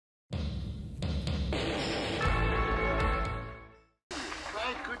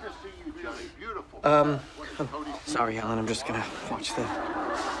I'm sorry, Alan. I'm just gonna watch the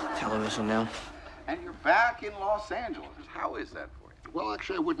television now. And you're back in Los Angeles. How is that for you? Well,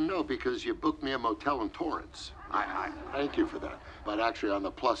 actually, I wouldn't know because you booked me a motel in Torrance. Thank you for that. But actually, on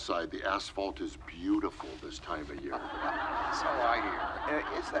the plus side, the asphalt is beautiful this time of year. So I hear.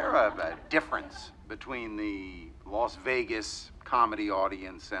 Is there a difference between the Las Vegas comedy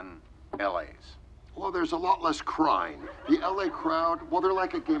audience and LA's? Well, there's a lot less crime. The LA crowd, well, they're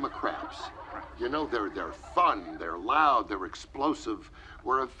like a game of craps. You know, they're fun, they're loud, they're explosive,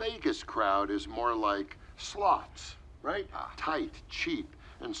 where a Vegas crowd is more like slots, right? Tight, cheap,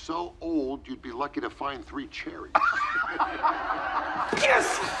 and so old you'd be lucky to find 3 cherries.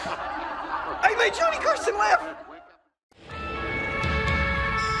 Yes! I made Johnny Carson laugh!